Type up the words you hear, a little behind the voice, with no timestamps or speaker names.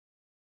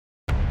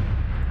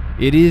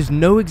It is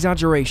no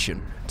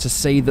exaggeration to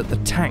say that the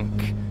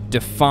tank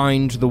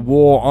defined the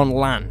war on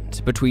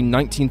land between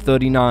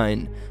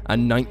 1939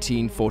 and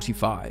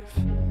 1945.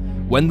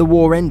 When the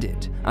war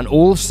ended and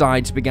all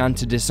sides began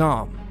to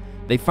disarm,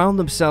 they found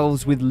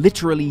themselves with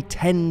literally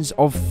tens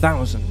of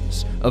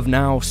thousands of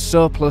now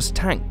surplus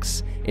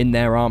tanks in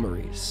their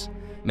armories.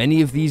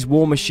 Many of these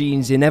war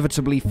machines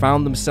inevitably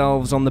found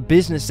themselves on the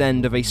business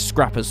end of a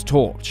scrapper's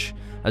torch,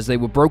 as they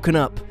were broken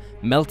up,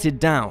 melted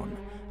down,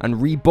 and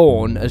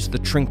reborn as the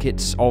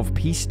trinkets of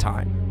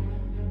peacetime.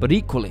 But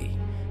equally,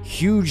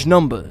 huge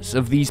numbers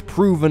of these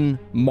proven,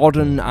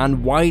 modern,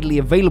 and widely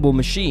available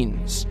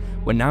machines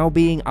were now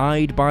being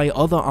eyed by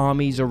other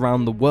armies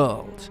around the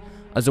world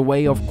as a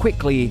way of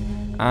quickly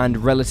and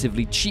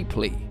relatively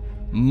cheaply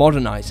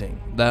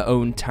modernizing their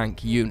own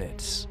tank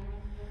units.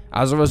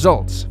 As a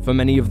result, for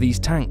many of these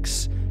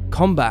tanks,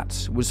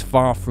 combat was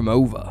far from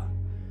over.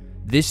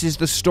 This is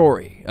the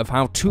story of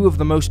how two of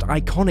the most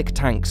iconic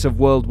tanks of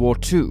World War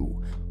II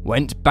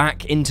went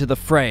back into the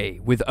fray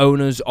with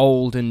owners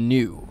old and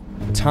new,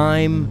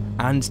 time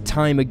and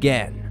time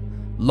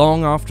again,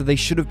 long after they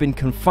should have been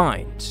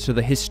confined to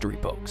the history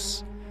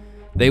books.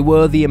 They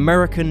were the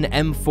American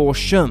M-4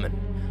 Sherman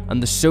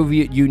and the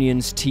Soviet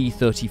Union's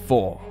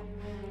T-34,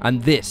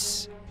 and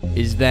this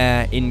is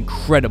their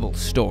incredible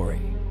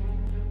story.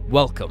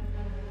 Welcome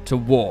to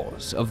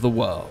Wars of the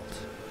World.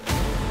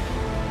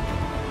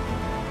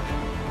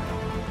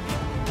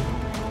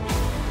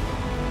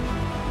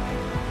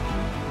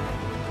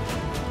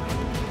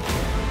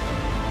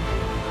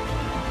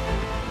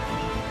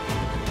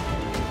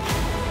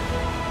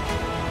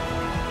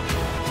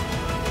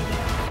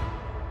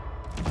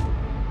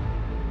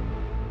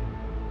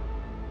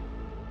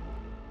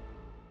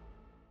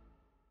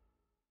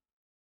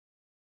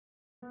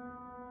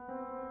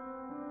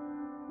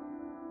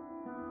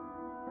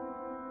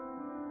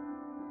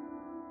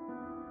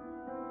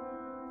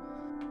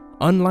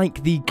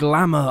 Unlike the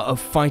glamour of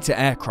fighter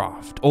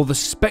aircraft or the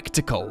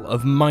spectacle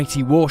of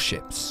mighty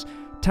warships,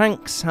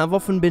 tanks have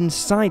often been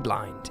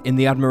sidelined in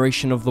the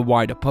admiration of the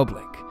wider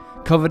public.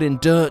 Covered in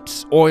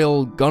dirt,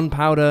 oil,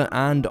 gunpowder,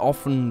 and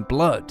often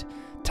blood,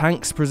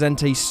 tanks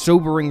present a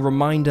sobering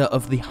reminder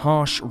of the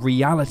harsh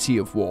reality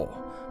of war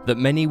that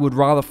many would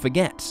rather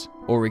forget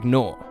or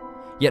ignore.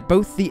 Yet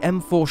both the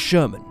M4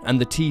 Sherman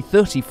and the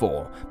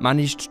T-34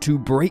 managed to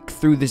break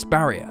through this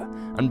barrier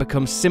and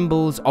become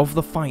symbols of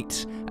the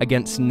fight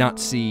against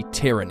Nazi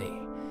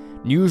tyranny.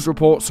 News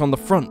reports on the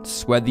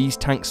fronts where these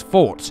tanks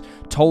fought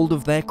told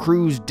of their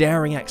crews'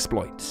 daring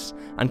exploits,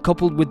 and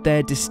coupled with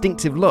their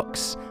distinctive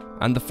looks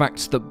and the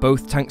fact that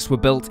both tanks were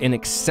built in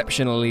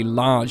exceptionally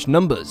large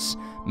numbers,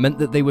 meant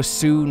that they were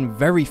soon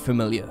very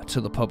familiar to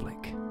the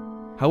public.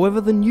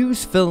 However, the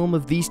news film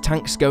of these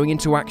tanks going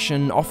into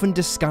action often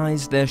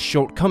disguised their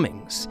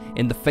shortcomings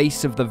in the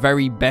face of the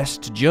very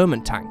best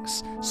German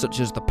tanks,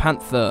 such as the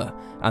Panther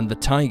and the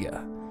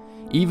Tiger.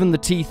 Even the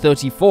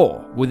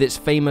T-34, with its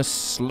famous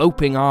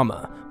sloping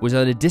armor, was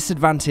at a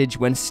disadvantage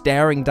when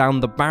staring down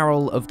the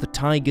barrel of the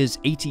Tiger's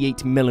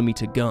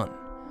 88mm gun.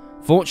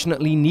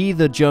 Fortunately,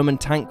 neither German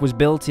tank was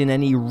built in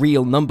any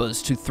real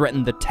numbers to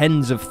threaten the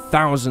tens of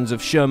thousands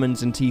of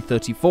Shermans and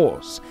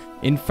T-34s.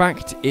 In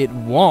fact, it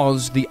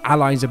was the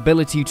Allies'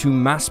 ability to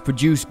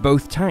mass-produce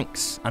both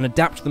tanks and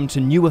adapt them to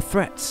newer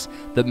threats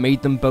that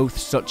made them both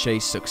such a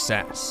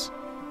success.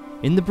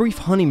 In the brief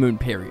honeymoon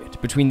period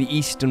between the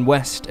East and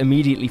West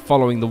immediately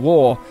following the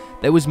war,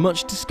 there was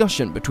much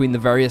discussion between the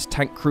various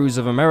tank crews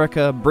of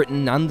America,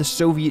 Britain, and the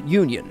Soviet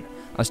Union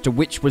as to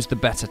which was the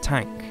better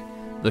tank,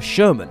 the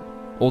Sherman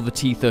or the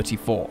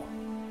T-34.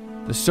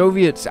 The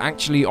Soviets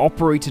actually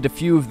operated a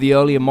few of the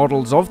earlier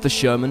models of the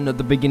Sherman at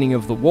the beginning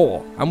of the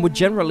war, and were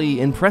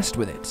generally impressed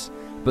with it,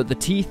 but the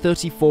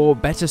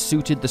T-34 better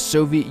suited the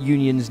Soviet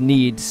Union's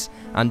needs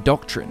and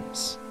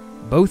doctrines.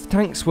 Both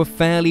tanks were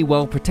fairly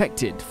well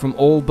protected from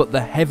all but the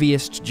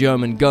heaviest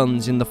German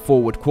guns in the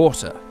forward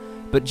quarter,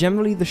 but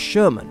generally the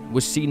Sherman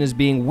was seen as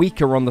being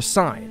weaker on the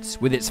sides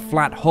with its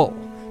flat hull,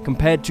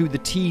 compared to the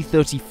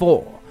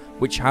T-34,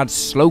 which had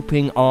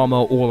sloping armor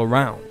all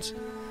around.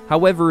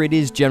 However, it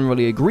is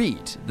generally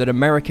agreed that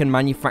American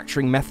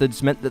manufacturing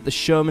methods meant that the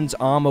Sherman's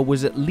armor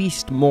was at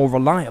least more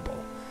reliable,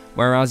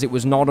 whereas it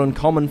was not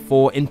uncommon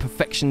for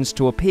imperfections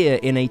to appear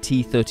in a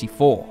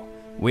T-34,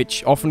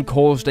 which often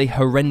caused a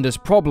horrendous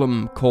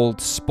problem called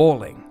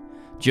spalling.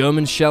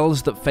 German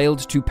shells that failed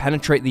to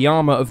penetrate the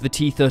armor of the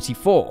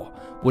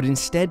T-34 would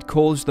instead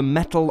cause the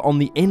metal on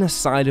the inner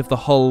side of the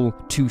hull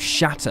to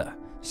shatter,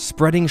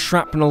 spreading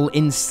shrapnel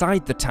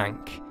inside the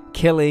tank,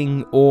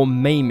 killing or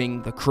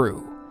maiming the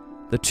crew.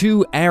 The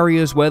two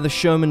areas where the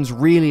Shermans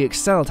really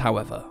excelled,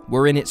 however,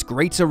 were in its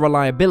greater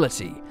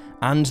reliability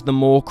and the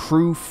more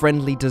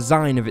crew-friendly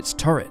design of its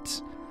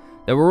turret.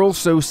 There were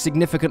also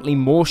significantly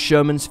more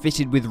Shermans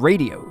fitted with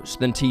radios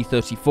than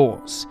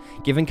T-34s,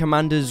 giving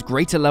commanders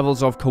greater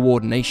levels of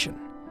coordination.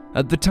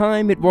 At the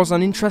time, it was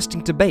an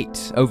interesting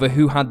debate over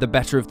who had the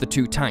better of the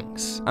two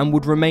tanks, and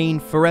would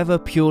remain forever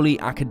purely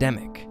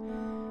academic.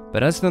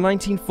 But as the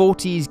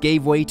 1940s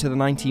gave way to the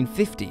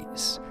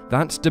 1950s,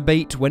 That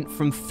debate went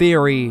from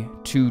theory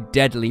to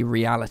deadly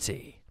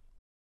reality.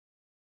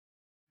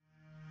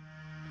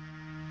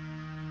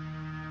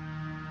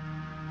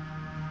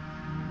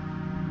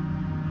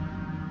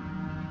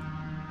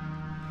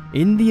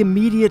 In the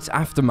immediate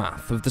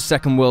aftermath of the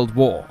Second World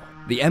War,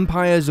 the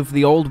empires of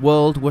the Old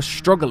World were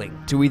struggling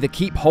to either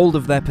keep hold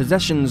of their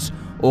possessions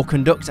or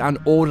conduct an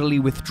orderly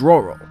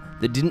withdrawal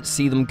that didn't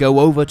see them go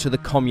over to the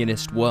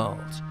communist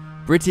world.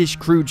 British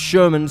crewed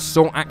Shermans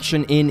saw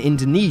action in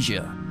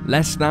Indonesia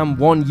less than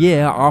 1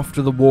 year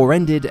after the war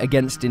ended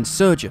against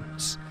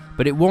insurgents,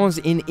 but it was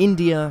in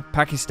India,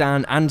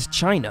 Pakistan and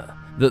China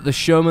that the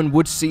Sherman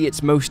would see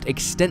its most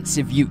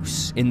extensive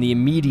use in the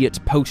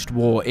immediate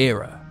post-war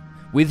era.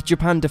 With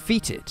Japan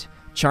defeated,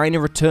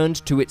 China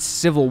returned to its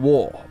civil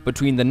war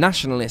between the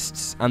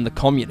nationalists and the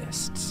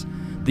communists.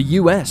 The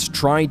US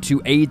tried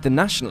to aid the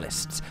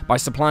nationalists by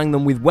supplying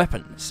them with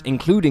weapons,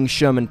 including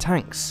Sherman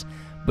tanks,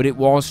 but it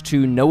was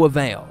to no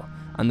avail,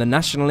 and the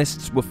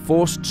nationalists were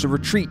forced to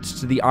retreat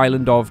to the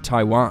island of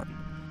Taiwan.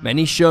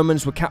 Many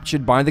Shermans were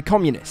captured by the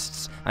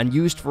communists and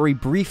used for a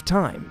brief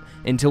time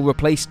until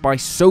replaced by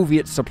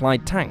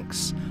Soviet-supplied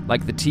tanks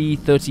like the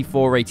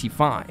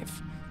T-34-85,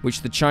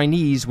 which the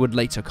Chinese would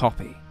later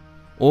copy.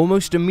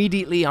 Almost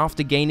immediately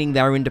after gaining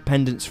their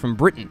independence from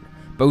Britain,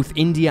 both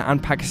India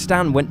and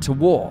Pakistan went to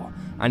war,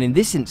 and in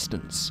this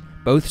instance,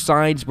 both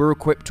sides were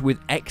equipped with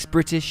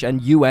ex-British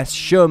and US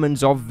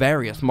Shermans of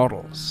various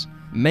models.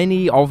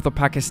 Many of the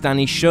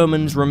Pakistani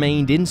Shermans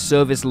remained in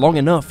service long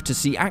enough to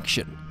see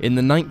action in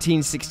the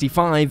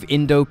 1965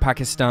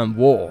 Indo-Pakistan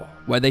War,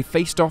 where they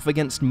faced off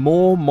against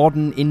more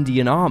modern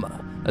Indian armour,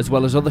 as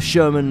well as other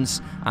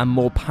Shermans and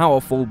more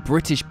powerful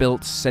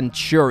British-built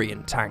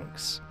Centurion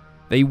tanks.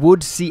 They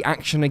would see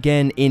action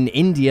again in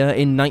India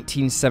in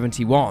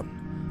 1971,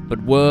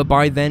 but were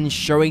by then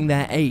showing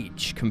their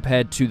age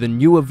compared to the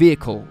newer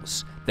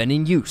vehicles then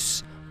in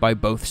use by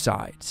both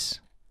sides.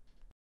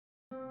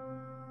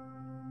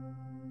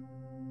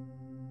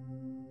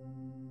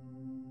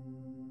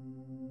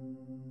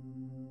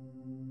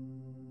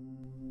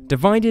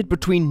 Divided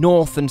between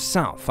North and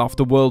South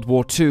after World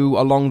War II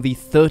along the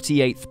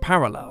 38th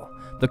parallel,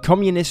 the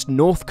communist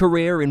North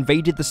Korea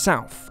invaded the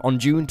South on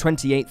June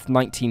 28,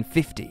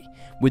 1950,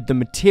 with the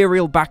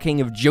material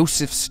backing of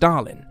Joseph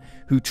Stalin,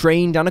 who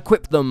trained and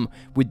equipped them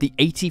with the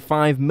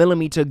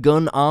 85mm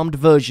gun-armed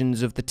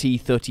versions of the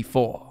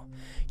T-34.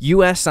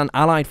 US and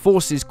Allied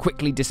forces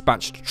quickly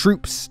dispatched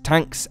troops,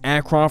 tanks,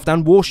 aircraft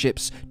and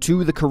warships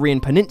to the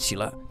Korean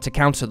peninsula to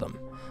counter them,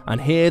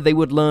 and here they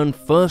would learn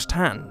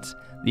firsthand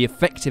the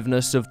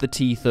effectiveness of the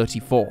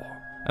T-34.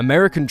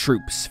 American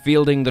troops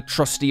fielding the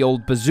trusty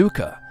old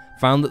bazooka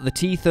found that the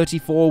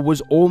T-34 was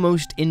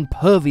almost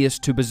impervious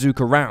to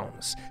bazooka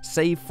rounds,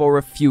 save for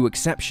a few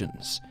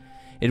exceptions.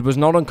 It was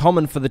not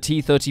uncommon for the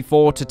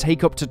T-34 to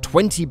take up to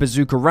 20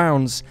 bazooka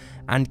rounds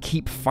and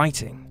keep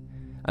fighting.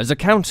 As a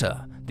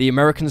counter, the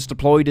Americans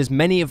deployed as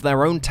many of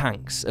their own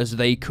tanks as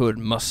they could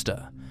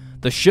muster.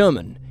 The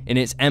Sherman, in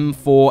its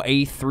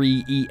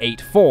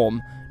M4A3E8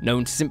 form,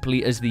 known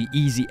simply as the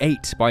Easy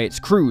 8 by its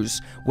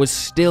crews, was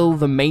still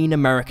the main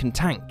American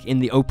tank in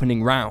the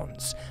opening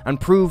rounds,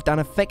 and proved an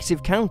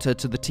effective counter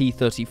to the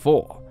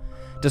T-34.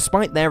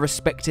 Despite their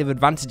respective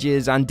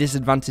advantages and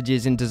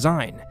disadvantages in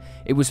design,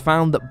 it was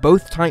found that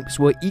both types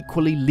were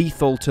equally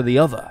lethal to the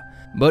other,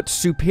 but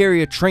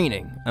superior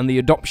training and the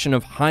adoption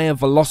of higher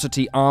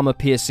velocity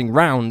armor-piercing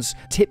rounds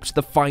tipped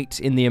the fight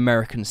in the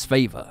Americans'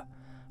 favor.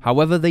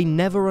 However, they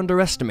never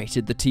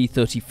underestimated the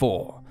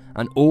T-34,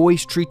 and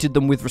always treated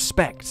them with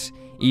respect,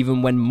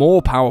 even when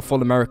more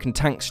powerful American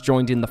tanks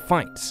joined in the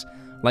fight,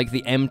 like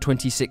the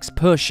M26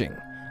 Pershing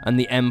and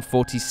the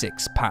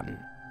M46 Patton.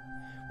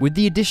 With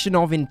the addition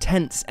of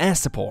intense air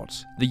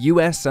support, the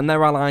US and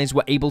their allies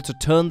were able to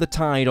turn the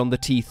tide on the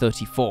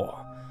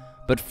T-34.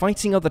 But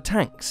fighting other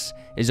tanks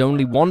is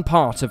only one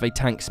part of a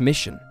tank's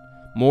mission.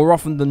 More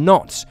often than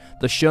not,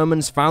 the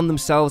Shermans found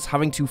themselves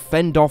having to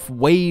fend off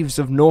waves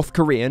of North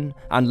Korean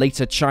and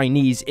later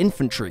Chinese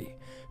infantry,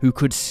 who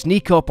could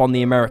sneak up on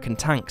the American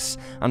tanks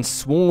and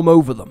swarm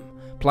over them,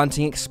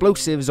 planting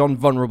explosives on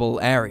vulnerable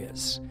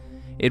areas.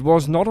 It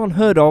was not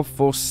unheard of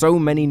for so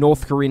many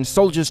North Korean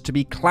soldiers to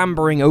be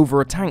clambering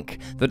over a tank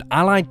that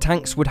Allied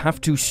tanks would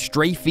have to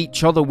strafe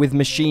each other with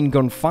machine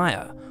gun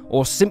fire,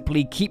 or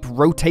simply keep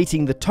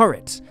rotating the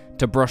turret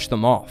to brush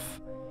them off.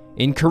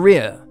 In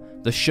Korea,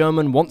 the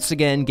Sherman once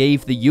again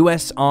gave the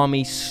US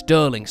Army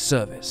sterling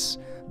service,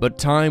 but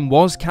time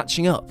was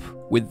catching up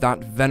with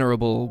that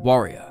venerable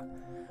warrior.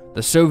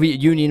 The Soviet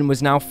Union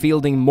was now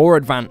fielding more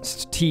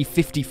advanced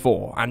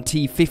T-54 and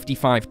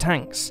T-55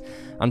 tanks,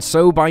 and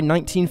so by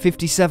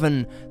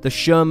 1957 the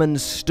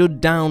Shermans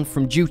stood down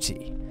from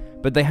duty,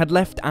 but they had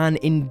left an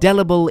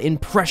indelible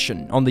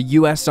impression on the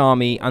US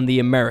Army and the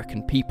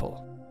American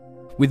people.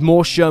 With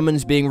more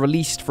Shermans being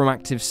released from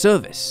active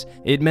service,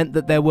 it meant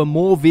that there were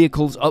more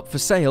vehicles up for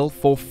sale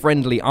for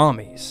friendly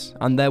armies,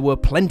 and there were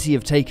plenty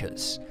of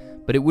takers,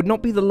 but it would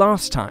not be the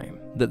last time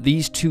that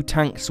these two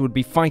tanks would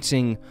be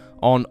fighting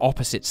on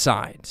opposite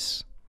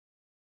sides.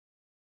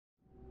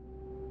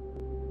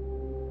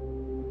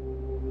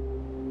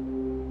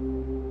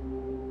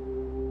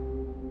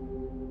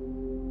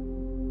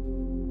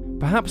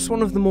 Perhaps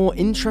one of the more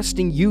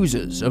interesting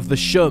users of the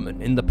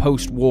Sherman in the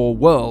post-war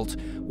world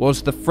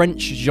was the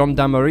French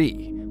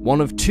gendarmerie,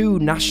 one of two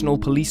national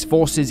police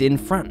forces in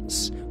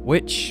France,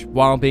 which,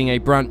 while being a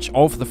branch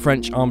of the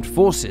French armed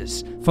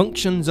forces,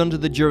 functions under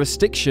the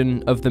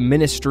jurisdiction of the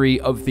Ministry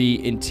of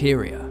the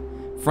Interior.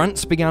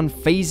 France began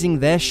phasing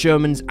their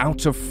Shermans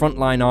out of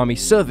frontline army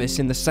service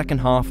in the second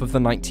half of the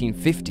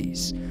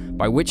 1950s,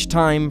 by which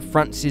time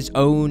France's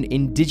own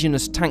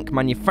indigenous tank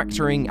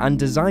manufacturing and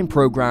design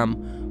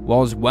program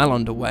was well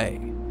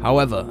underway.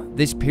 However,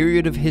 this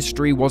period of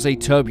history was a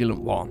turbulent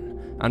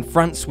one, and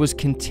France was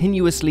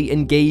continuously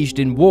engaged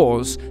in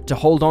wars to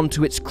hold on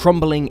to its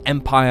crumbling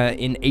empire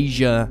in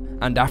Asia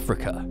and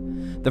Africa.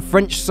 The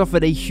French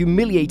suffered a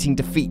humiliating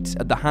defeat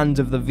at the hands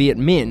of the Viet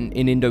Minh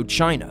in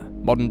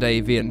Indochina, modern-day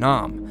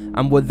Vietnam,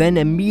 and were then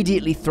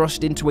immediately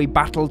thrust into a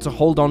battle to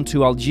hold on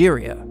to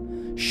Algeria.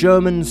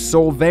 Shermans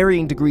saw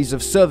varying degrees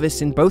of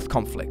service in both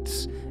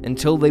conflicts,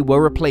 until they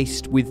were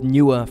replaced with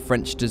newer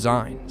French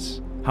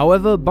designs.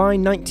 However, by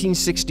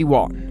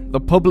 1961, the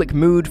public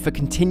mood for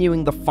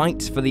continuing the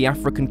fight for the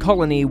African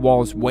colony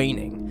was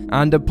waning,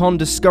 and upon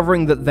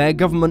discovering that their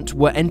government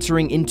were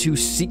entering into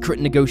secret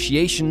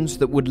negotiations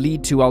that would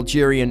lead to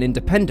Algerian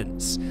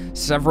independence,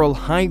 several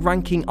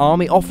high-ranking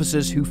army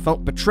officers who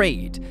felt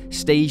betrayed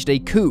staged a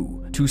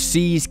coup to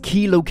seize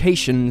key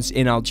locations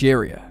in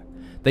Algeria.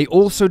 They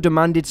also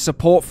demanded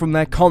support from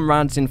their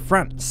comrades in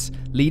France,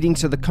 leading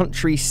to the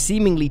country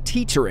seemingly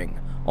teetering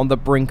on the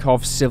brink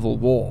of civil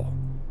war.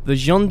 The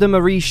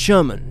Gendarmerie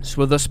Shermans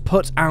were thus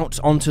put out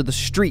onto the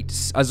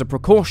streets as a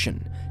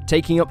precaution,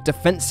 taking up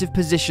defensive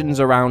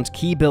positions around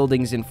key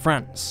buildings in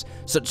France,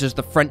 such as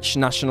the French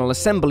National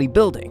Assembly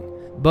building.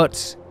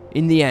 But,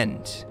 in the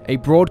end, a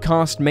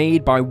broadcast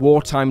made by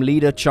wartime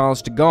leader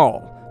Charles de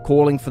Gaulle,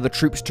 calling for the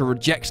troops to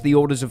reject the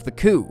orders of the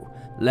coup,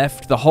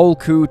 left the whole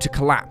coup to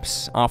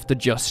collapse after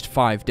just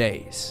 5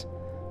 days.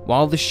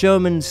 While the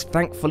Shermans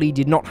thankfully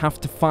did not have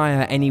to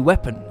fire any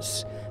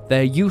weapons,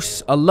 their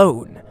use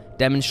alone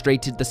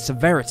demonstrated the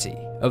severity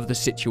of the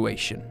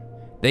situation.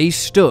 They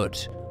stood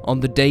on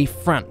the day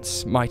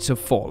France might have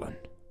fallen.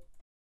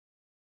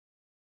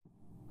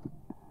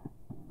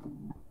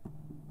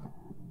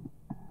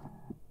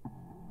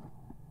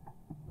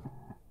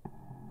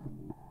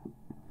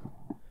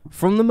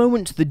 From the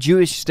moment the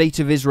Jewish state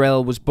of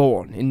Israel was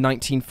born in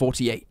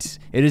 1948,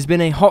 it has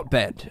been a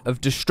hotbed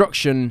of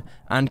destruction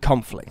and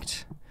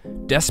conflict.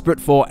 Desperate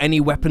for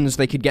any weapons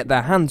they could get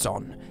their hands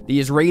on, the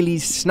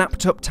Israelis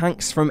snapped up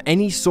tanks from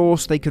any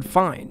source they could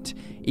find,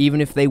 even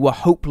if they were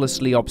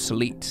hopelessly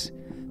obsolete.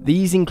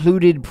 These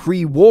included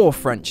pre-war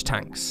French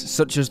tanks,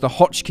 such as the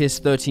Hotchkiss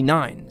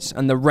 39s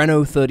and the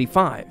Renault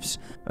 35s,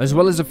 as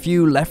well as a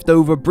few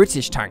leftover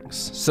British tanks,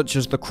 such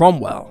as the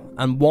Cromwell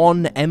and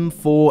one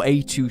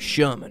M4A2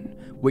 Sherman,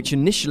 which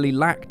initially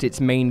lacked its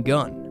main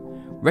gun.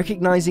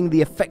 Recognizing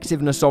the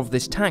effectiveness of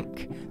this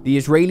tank, the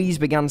Israelis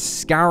began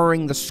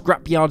scouring the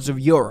scrapyards of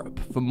Europe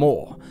for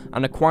more,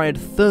 and acquired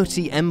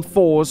 30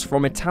 M4s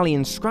from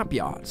Italian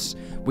scrapyards,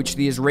 which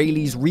the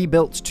Israelis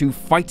rebuilt to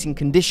fighting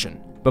condition,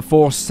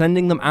 before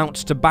sending them out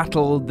to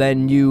battle their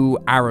new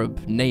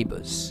Arab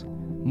neighbours.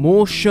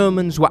 More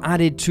Shermans were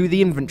added to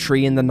the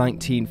inventory in the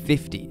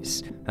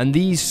 1950s, and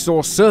these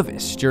saw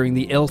service during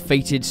the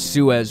ill-fated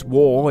Suez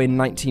War in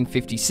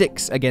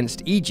 1956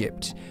 against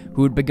Egypt,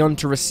 who had begun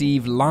to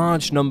receive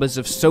large numbers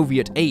of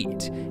Soviet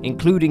aid,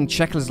 including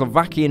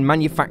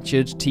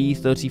Czechoslovakian-manufactured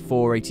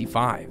T-34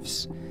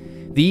 85s.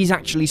 These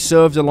actually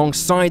served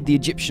alongside the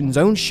Egyptians'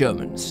 own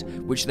Shermans,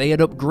 which they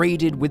had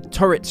upgraded with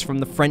turrets from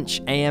the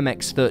French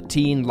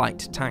AMX-13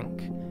 light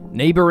tank.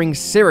 Neighbouring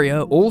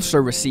Syria also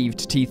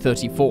received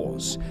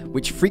T-34s,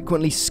 which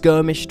frequently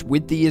skirmished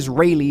with the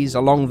Israelis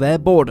along their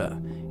border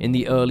in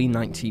the early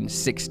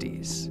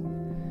 1960s.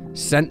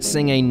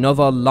 Sensing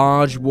another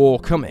large war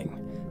coming,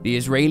 the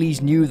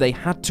Israelis knew they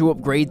had to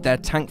upgrade their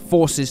tank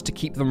forces to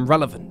keep them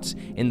relevant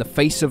in the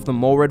face of the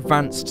more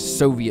advanced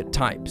Soviet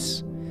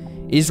types.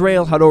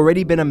 Israel had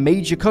already been a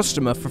major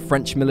customer for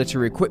French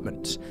military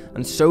equipment,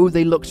 and so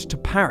they looked to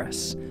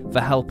Paris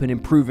for help in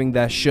improving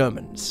their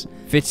Shermans,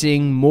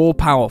 fitting more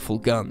powerful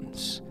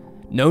guns.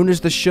 Known as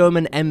the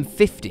Sherman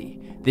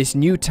M50, this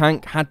new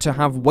tank had to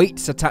have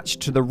weights attached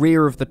to the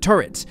rear of the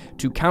turret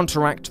to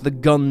counteract the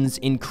gun's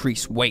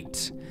increased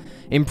weight.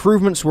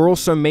 Improvements were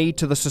also made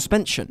to the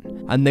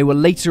suspension, and they were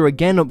later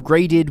again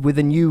upgraded with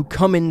a new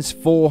Cummins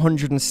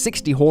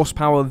 460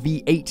 horsepower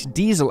V8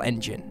 diesel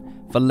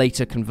engine for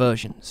later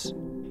conversions.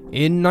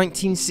 In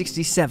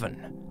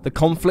 1967, the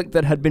conflict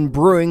that had been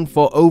brewing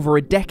for over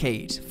a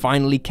decade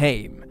finally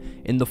came,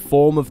 in the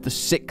form of the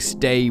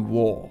Six-Day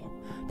War.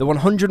 The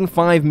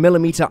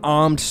 105mm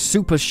armed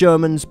Super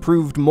Shermans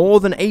proved more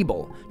than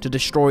able to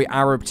destroy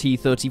Arab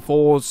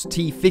T-34s,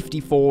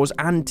 T-54s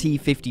and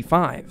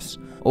T-55s,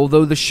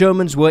 although the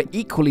Shermans were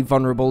equally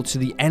vulnerable to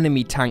the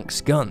enemy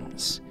tanks'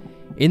 guns.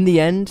 In the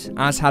end,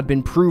 as had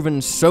been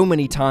proven so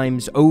many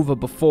times over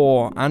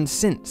before and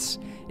since,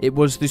 it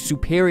was the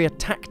superior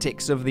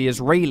tactics of the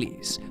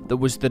Israelis that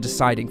was the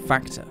deciding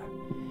factor.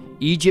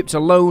 Egypt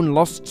alone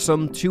lost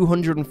some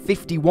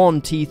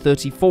 251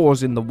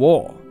 T-34s in the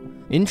war.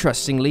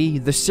 Interestingly,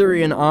 the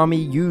Syrian army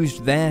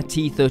used their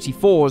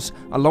T-34s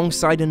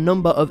alongside a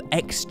number of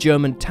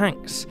ex-German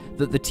tanks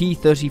that the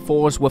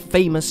T-34s were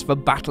famous for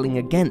battling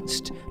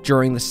against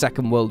during the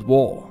Second World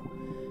War.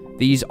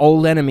 These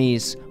old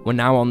enemies were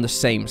now on the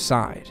same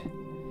side.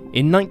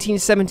 In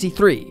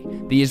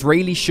 1973, the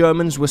Israeli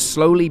Shermans were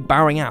slowly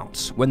bowing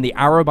out when the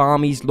Arab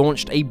armies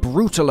launched a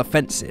brutal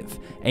offensive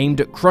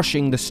aimed at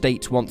crushing the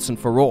state once and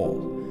for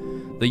all.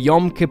 The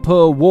Yom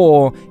Kippur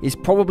War is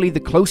probably the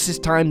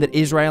closest time that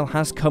Israel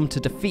has come to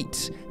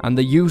defeat, and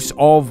the use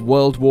of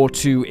World War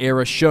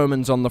II-era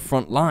Shermans on the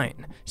front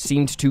line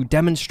seemed to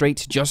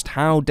demonstrate just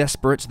how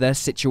desperate their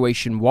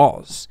situation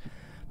was.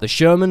 The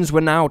Shermans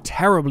were now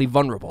terribly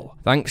vulnerable,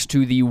 thanks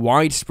to the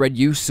widespread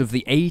use of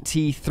the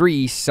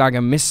AT-3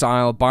 Saga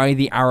missile by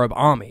the Arab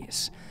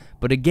armies.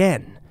 But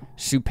again,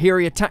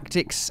 superior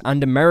tactics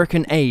and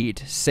American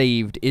aid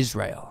saved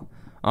Israel.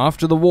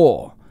 After the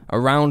war,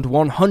 around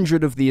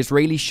 100 of the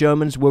Israeli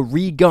Shermans were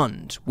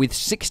re-gunned with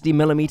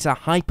 60mm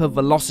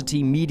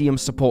hyper-velocity medium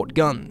support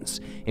guns,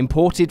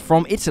 imported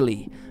from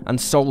Italy and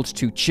sold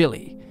to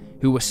Chile,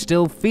 who were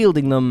still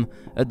fielding them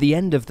at the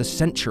end of the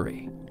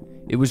century.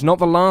 It was not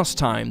the last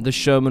time the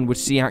Sherman would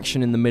see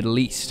action in the Middle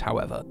East,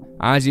 however,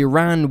 as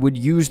Iran would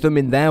use them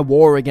in their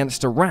war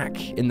against Iraq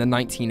in the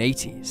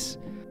 1980s.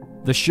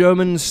 The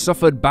Shermans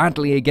suffered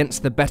badly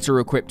against the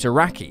better-equipped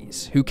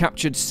Iraqis, who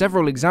captured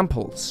several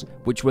examples,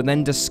 which were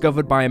then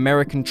discovered by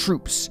American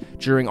troops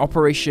during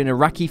Operation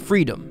Iraqi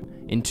Freedom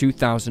in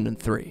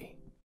 2003.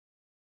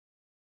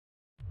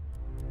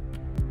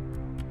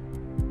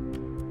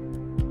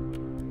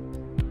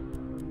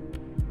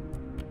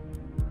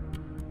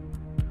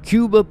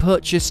 Cuba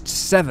purchased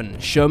 7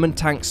 Sherman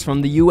tanks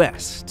from the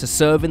US to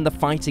serve in the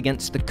fight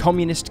against the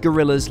communist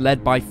guerrillas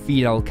led by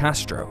Fidel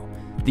Castro,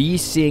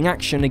 these seeing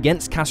action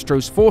against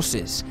Castro's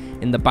forces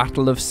in the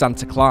Battle of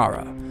Santa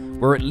Clara,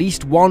 where at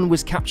least one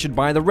was captured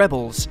by the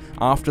rebels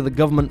after the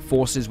government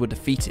forces were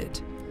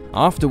defeated.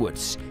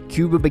 Afterwards,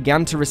 Cuba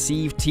began to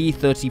receive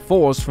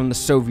T-34s from the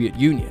Soviet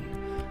Union,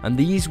 and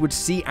these would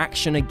see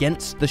action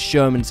against the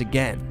Shermans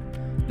again,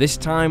 this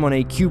time on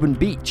a Cuban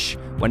beach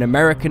when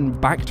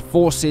American-backed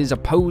forces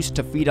opposed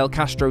to Fidel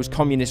Castro's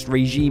communist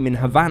regime in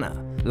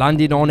Havana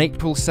landed on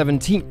April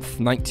 17,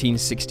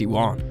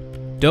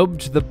 1961.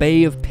 Dubbed the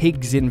Bay of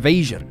Pigs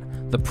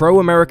invasion, the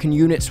pro-American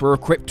units were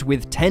equipped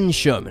with 10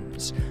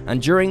 Shermans,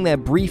 and during their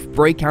brief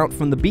breakout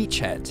from the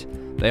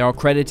beachhead, they are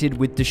credited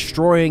with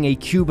destroying a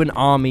Cuban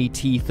Army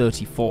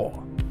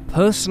T-34.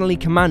 Personally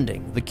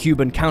commanding the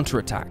Cuban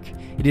counterattack,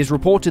 it is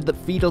reported that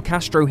Fidel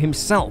Castro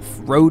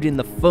himself rode in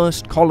the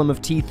first column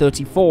of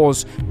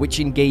T-34s which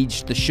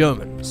engaged the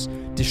Shermans,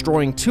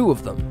 destroying 2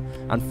 of them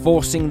and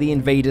forcing the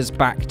invaders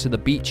back to the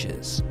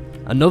beaches.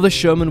 Another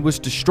Sherman was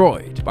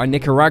destroyed by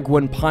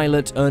Nicaraguan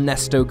pilot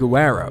Ernesto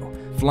Guerrero,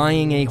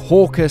 flying a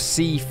Hawker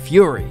Sea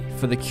Fury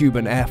for the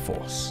Cuban Air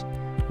Force.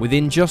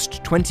 Within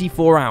just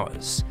 24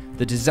 hours,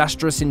 the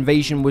disastrous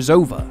invasion was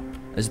over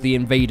as the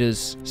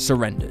invaders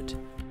surrendered.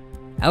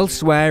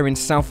 Elsewhere in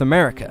South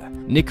America,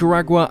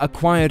 Nicaragua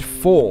acquired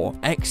 4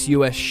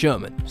 ex-US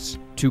Shermans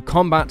to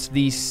combat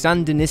the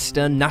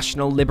Sandinista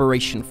National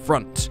Liberation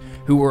Front,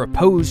 who were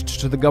opposed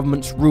to the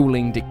government's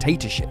ruling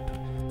dictatorship.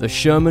 The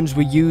Shermans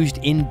were used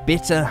in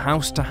bitter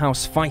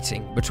house-to-house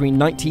fighting between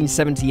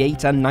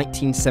 1978 and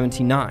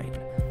 1979,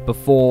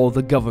 before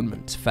the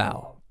government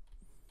fell.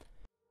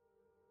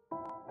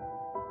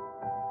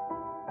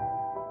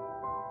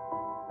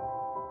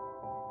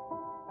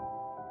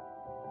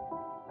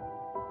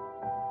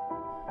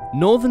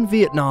 Northern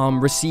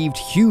Vietnam received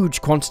huge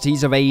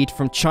quantities of aid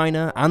from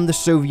China and the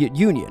Soviet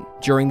Union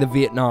during the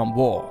Vietnam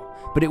War,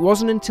 but it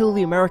wasn't until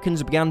the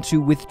Americans began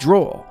to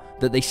withdraw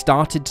that they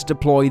started to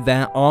deploy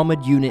their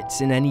armoured units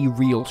in any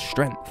real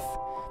strength.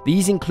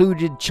 These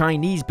included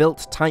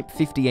Chinese-built Type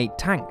 58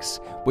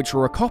 tanks, which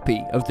were a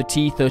copy of the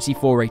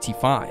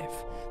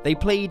T-34-85. They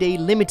played a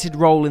limited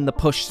role in the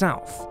push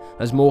south,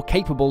 as more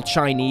capable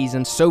Chinese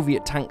and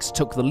Soviet tanks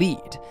took the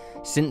lead,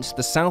 since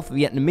the South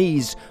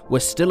Vietnamese were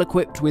still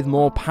equipped with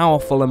more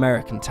powerful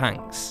American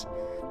tanks.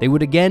 They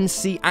would again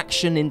see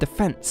action in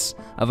defense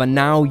of a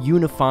now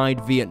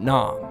unified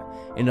Vietnam,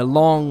 in a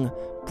long,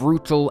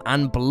 brutal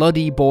and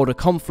bloody border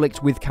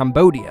conflict with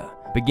Cambodia,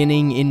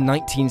 beginning in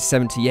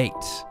 1978,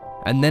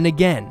 and then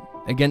again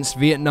against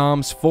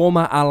Vietnam's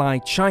former ally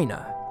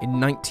China in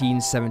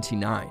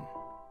 1979.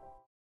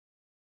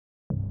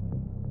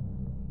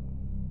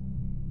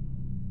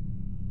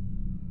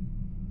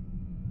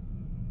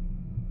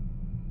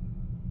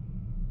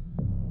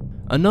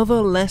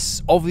 Another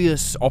less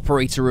obvious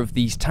operator of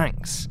these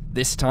tanks,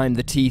 this time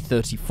the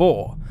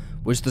T-34,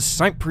 was the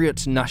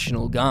Cypriot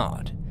National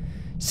Guard.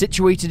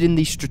 Situated in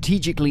the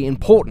strategically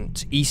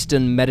important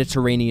eastern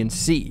Mediterranean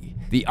Sea,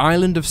 the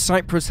island of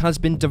Cyprus has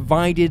been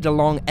divided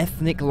along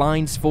ethnic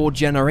lines for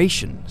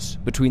generations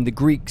between the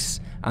Greeks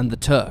and the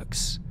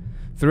Turks.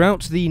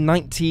 Throughout the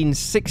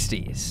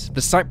 1960s,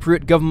 the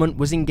Cypriot government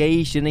was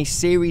engaged in a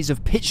series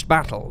of pitched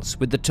battles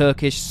with the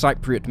Turkish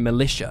Cypriot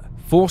militia,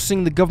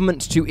 forcing the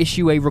government to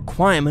issue a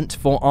requirement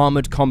for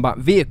armoured combat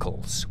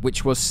vehicles,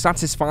 which was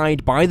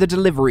satisfied by the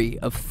delivery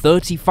of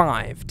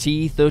 35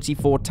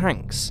 T-34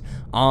 tanks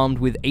armed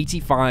with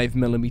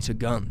 85mm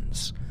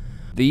guns.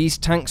 These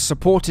tanks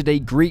supported a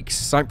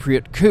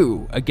Greek-Cypriot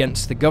coup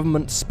against the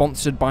government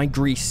sponsored by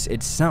Greece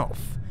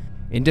itself.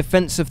 In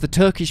defense of the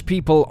Turkish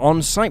people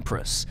on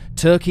Cyprus,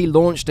 Turkey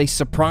launched a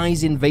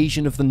surprise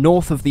invasion of the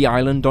north of the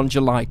island on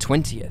July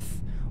 20th.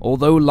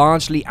 Although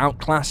largely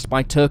outclassed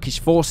by Turkish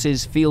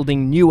forces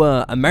fielding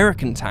newer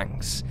American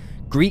tanks,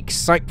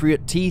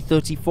 Greek-Cypriot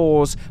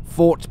T-34s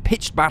fought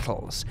pitched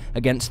battles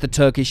against the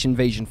Turkish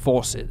invasion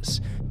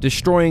forces,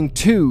 destroying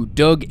 2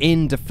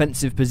 dug-in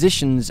defensive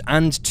positions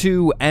and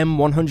 2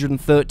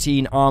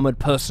 M113 armoured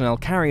personnel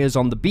carriers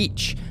on the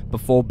beach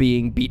before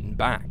being beaten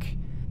back.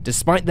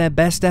 Despite their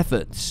best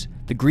efforts,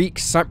 the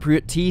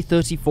Greek-Cypriot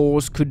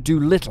T-34s could do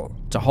little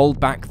to hold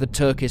back the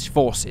Turkish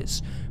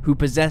forces, who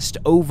possessed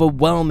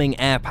overwhelming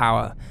air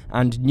power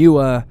and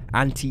newer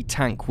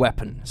anti-tank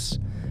weapons.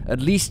 At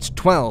least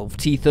 12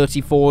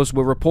 T-34s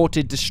were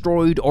reported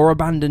destroyed or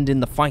abandoned in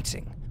the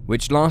fighting,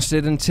 which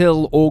lasted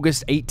until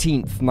August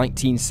 18,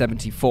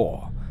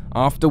 1974,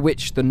 after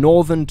which the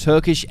northern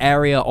Turkish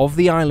area of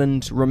the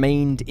island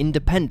remained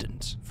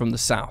independent from the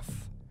south.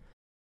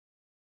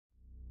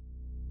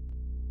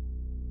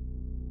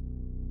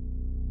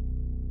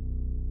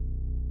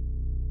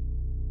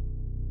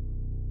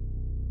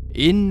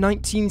 In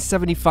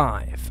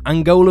 1975,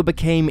 Angola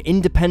became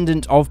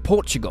independent of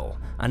Portugal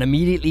and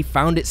immediately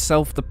found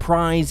itself the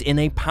prize in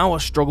a power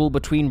struggle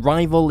between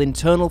rival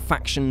internal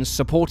factions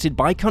supported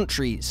by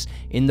countries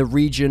in the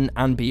region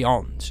and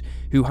beyond,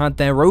 who had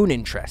their own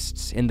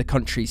interests in the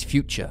country's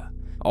future.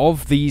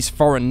 Of these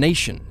foreign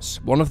nations,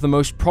 one of the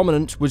most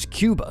prominent was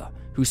Cuba,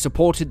 who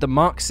supported the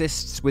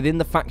Marxists within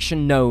the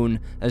faction known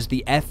as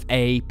the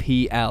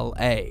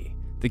FAPLA.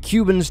 The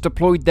Cubans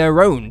deployed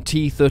their own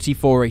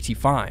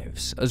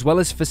T-34-85s, as well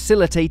as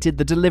facilitated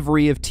the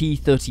delivery of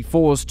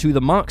T-34s to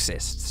the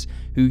Marxists,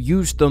 who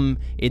used them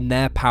in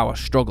their power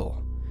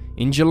struggle.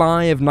 In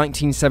July of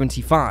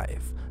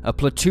 1975, a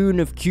platoon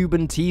of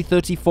Cuban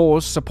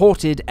T-34s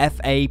supported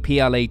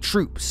FAPLA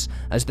troops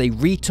as they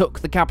retook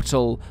the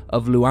capital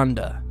of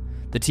Luanda.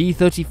 The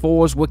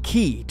T-34s were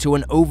key to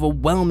an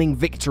overwhelming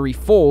victory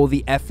for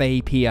the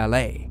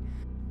FAPLA.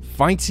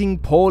 Fighting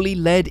poorly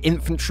led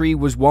infantry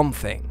was one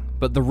thing,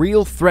 but the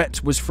real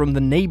threat was from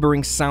the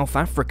neighbouring South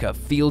Africa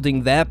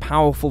fielding their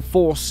powerful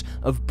force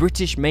of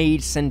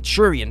British-made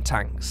Centurion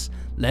tanks,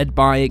 led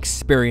by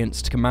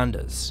experienced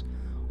commanders.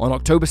 On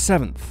October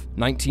 7th,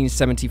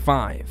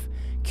 1975,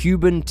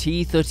 Cuban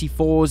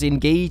T-34s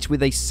engaged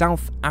with a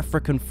South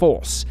African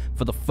force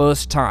for the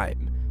first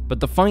time,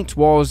 but the fight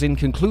was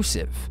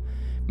inconclusive.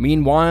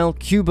 Meanwhile,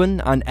 Cuban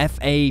and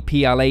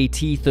FAPLA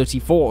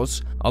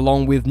T-34s,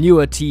 along with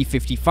newer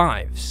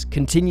T-55s,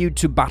 continued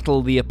to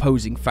battle the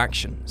opposing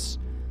factions.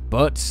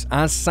 But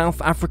as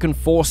South African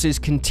forces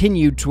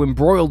continued to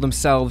embroil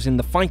themselves in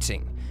the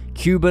fighting,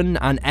 Cuban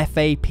and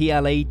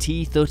FAPLA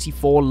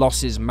T-34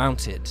 losses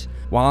mounted,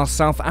 while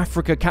South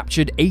Africa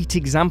captured 8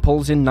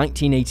 examples in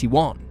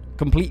 1981,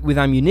 complete with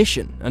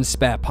ammunition and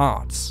spare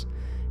parts.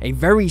 A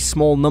very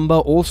small number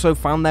also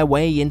found their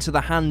way into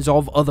the hands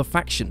of other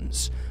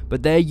factions,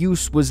 but their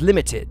use was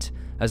limited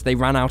as they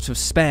ran out of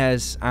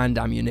spares and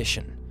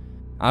ammunition.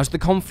 As the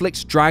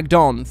conflicts dragged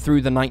on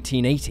through the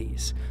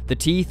 1980s, the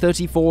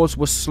T-34s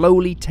were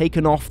slowly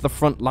taken off the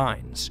front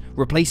lines,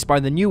 replaced by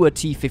the newer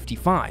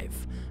T-55,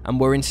 and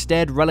were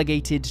instead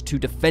relegated to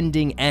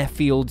defending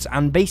airfields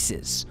and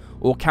bases,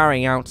 or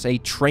carrying out a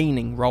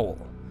training role.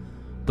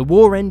 The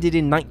war ended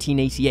in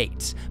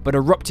 1988, but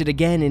erupted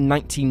again in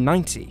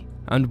 1990,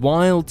 and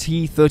while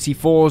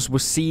T-34s were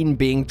seen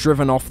being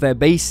driven off their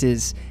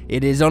bases,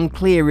 it is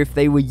unclear if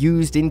they were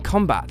used in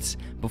combat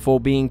before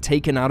being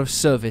taken out of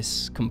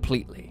service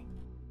completely.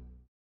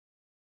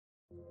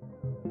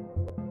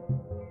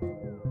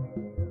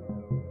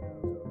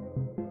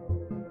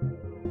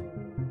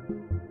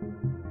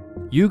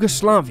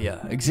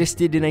 Yugoslavia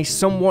existed in a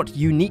somewhat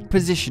unique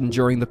position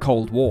during the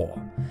Cold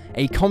War.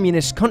 A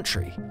communist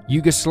country,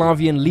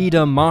 Yugoslavian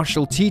leader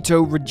Marshal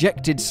Tito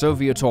rejected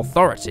Soviet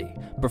authority,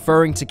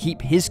 preferring to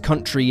keep his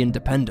country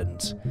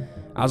independent.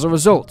 As a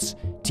result,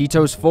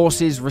 Tito's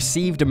forces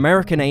received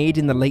American aid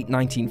in the late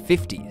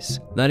 1950s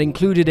that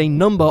included a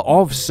number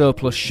of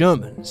surplus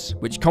Shermans,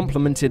 which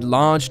complemented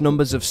large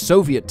numbers of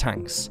Soviet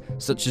tanks,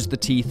 such as the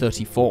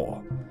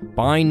T-34.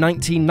 By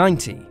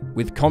 1990,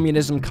 with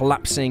communism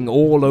collapsing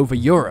all over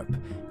Europe,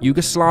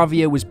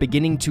 Yugoslavia was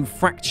beginning to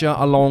fracture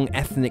along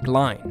ethnic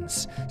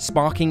lines,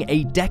 sparking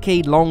a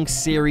decade-long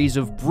series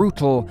of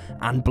brutal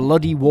and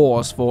bloody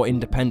wars for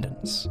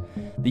independence.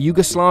 The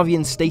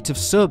Yugoslavian state of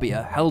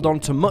Serbia held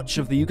on to much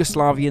of the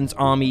Yugoslavians'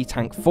 army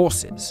tank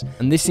forces,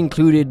 and this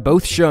included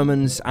both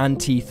Shermans and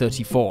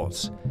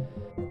T-34s.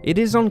 It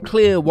is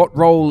unclear what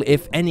role,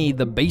 if any,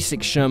 the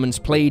basic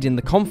Shermans played in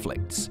the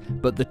conflicts,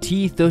 but the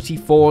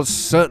T-34s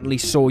certainly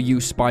saw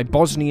use by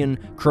Bosnian,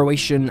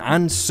 Croatian,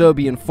 and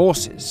Serbian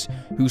forces,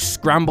 who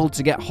scrambled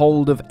to get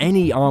hold of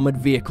any armoured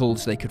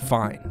vehicles they could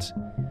find.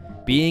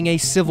 being a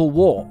civil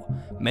war,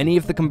 many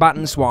of the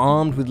combatants were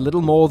armed with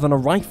little more than a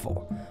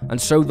rifle, and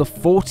so the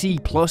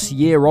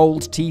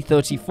 40-plus-year-old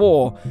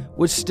T-34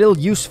 was still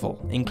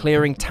useful in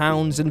clearing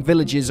towns and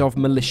villages of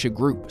militia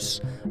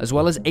groups, as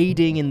well as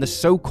aiding in the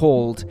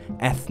so-called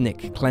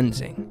ethnic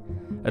cleansing.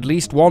 At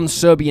least one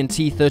Serbian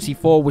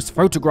T-34 was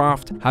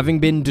photographed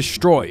having been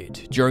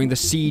destroyed during the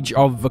siege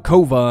of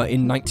Vukovar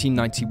in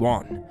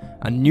 1991,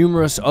 and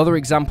numerous other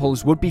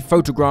examples would be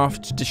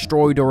photographed,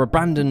 destroyed or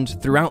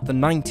abandoned throughout the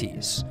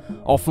 90s,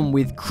 often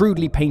with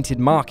crudely painted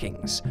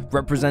markings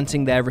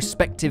representing their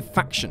respective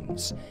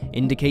factions,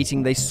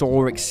 indicating they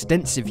saw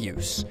extensive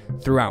use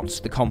throughout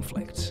the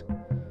conflict.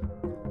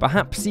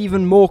 Perhaps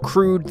even more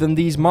crude than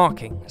these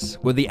markings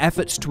were the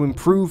efforts to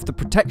improve the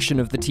protection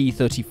of the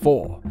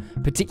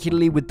T-34,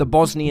 particularly with the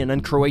Bosnian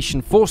and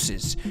Croatian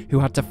forces who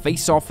had to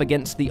face off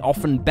against the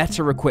often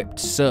better equipped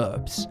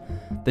Serbs.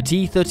 The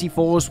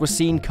T-34s were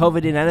seen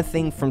covered in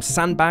anything from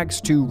sandbags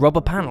to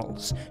rubber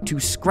panels to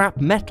scrap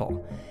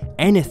metal,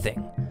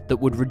 anything that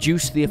would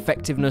reduce the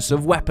effectiveness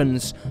of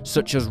weapons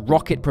such as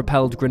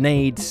rocket-propelled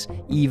grenades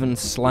even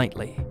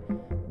slightly.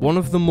 One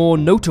of the more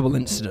notable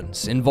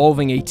incidents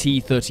involving a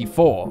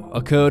T-34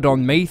 occurred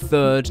on May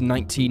 3rd,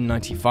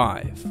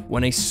 1995,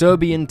 when a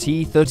Serbian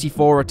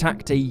T-34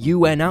 attacked a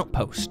UN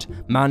outpost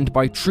manned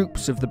by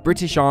troops of the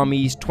British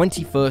Army's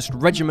 21st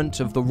Regiment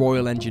of the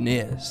Royal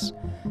Engineers.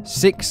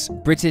 6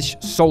 British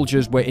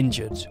soldiers were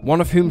injured,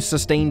 one of whom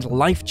sustained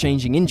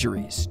life-changing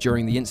injuries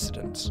during the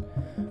incident.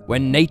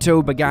 When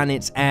NATO began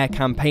its air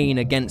campaign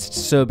against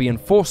Serbian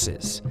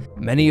forces,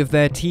 many of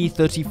their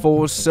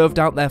T-34s served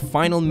out their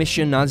final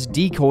mission as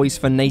decoys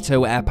for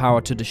NATO air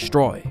power to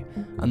destroy,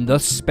 and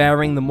thus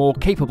sparing the more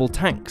capable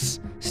tanks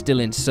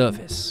still in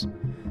service.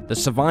 The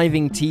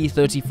surviving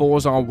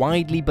T-34s are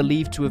widely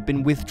believed to have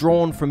been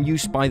withdrawn from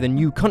use by the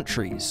new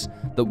countries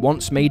that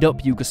once made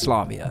up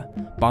Yugoslavia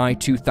by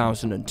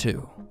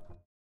 2002.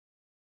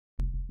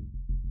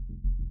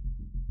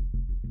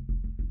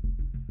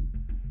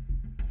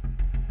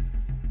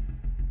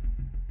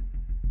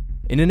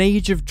 In an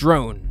age of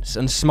drones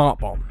and smart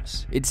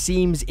bombs, it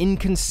seems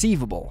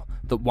inconceivable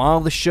that while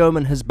the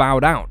Sherman has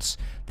bowed out,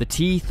 the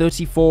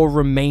T-34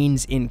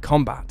 remains in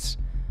combat.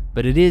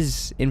 But it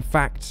is, in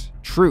fact,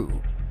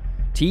 true.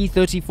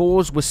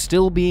 T-34s were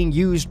still being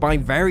used by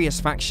various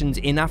factions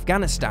in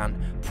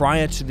Afghanistan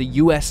prior to the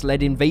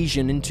US-led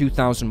invasion in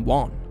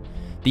 2001.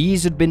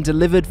 These had been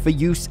delivered for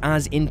use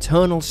as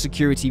internal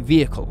security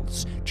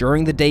vehicles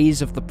during the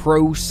days of the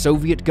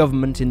pro-Soviet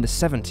government in the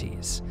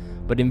 70s.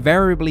 But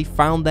invariably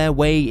found their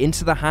way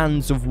into the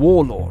hands of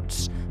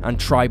warlords and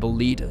tribal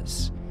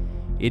leaders.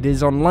 It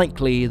is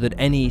unlikely that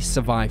any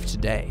survive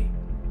today.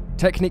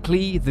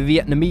 Technically, the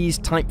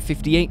Vietnamese Type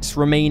 58s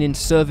remain in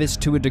service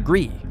to a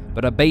degree,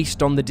 but are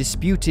based on the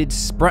disputed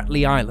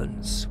Spratly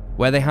Islands,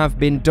 where they have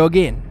been dug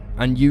in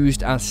and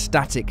used as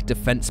static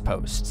defense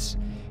posts.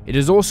 It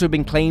has also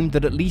been claimed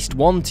that at least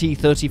one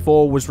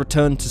T-34 was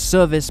returned to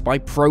service by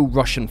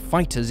pro-Russian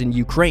fighters in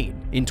Ukraine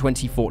in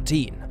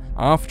 2014.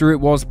 After it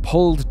was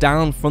pulled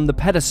down from the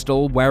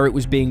pedestal where it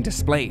was being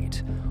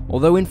displayed,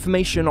 although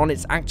information on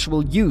its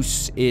actual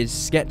use is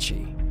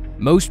sketchy.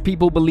 Most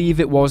people believe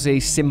it was a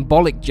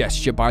symbolic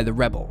gesture by the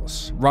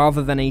rebels,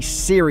 rather than a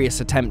serious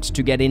attempt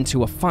to get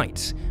into a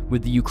fight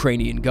with the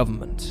Ukrainian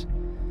government.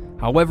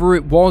 However,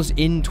 it was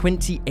in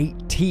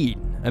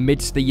 2018,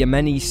 amidst the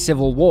Yemeni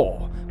civil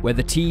war, where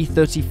the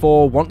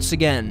T-34 once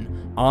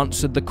again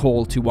answered the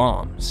call to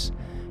arms.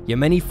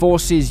 Yemeni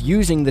forces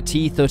using the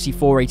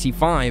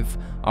T-34-85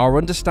 are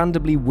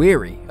understandably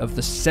weary of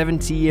the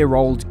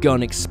 70-year-old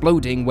gun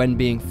exploding when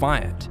being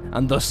fired,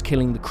 and thus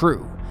killing the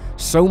crew,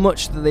 so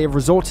much that they have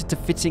resorted to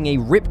fitting a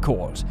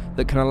ripcord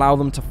that can allow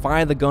them to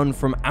fire the gun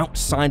from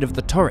outside of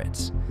the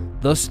turret.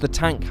 Thus the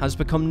tank has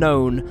become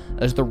known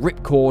as the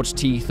Ripcord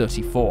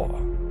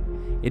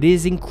T-34. It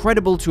is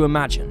incredible to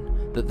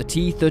imagine that the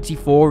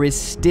T-34 is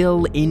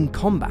still in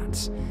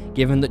combat,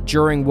 given that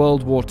during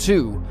World War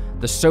II,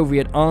 the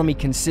Soviet army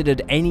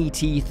considered any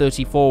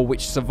T-34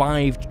 which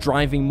survived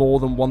driving more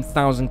than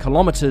 1,000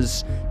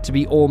 kilometers to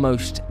be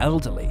almost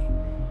elderly.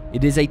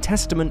 It is a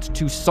testament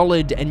to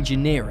solid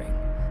engineering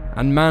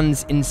and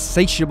man's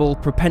insatiable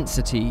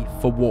propensity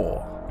for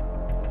war.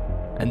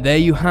 And there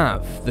you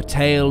have the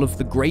tale of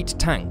the great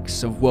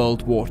tanks of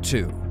World War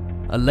II,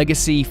 a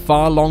legacy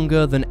far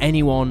longer than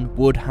anyone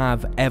would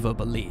have ever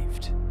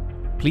believed.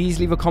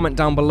 Please leave a comment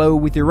down below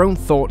with your own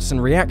thoughts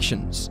and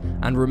reactions,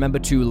 and remember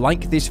to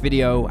like this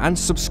video and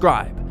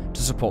subscribe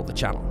to support the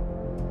channel.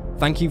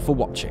 Thank you for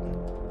watching,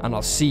 and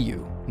I'll see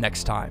you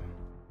next time.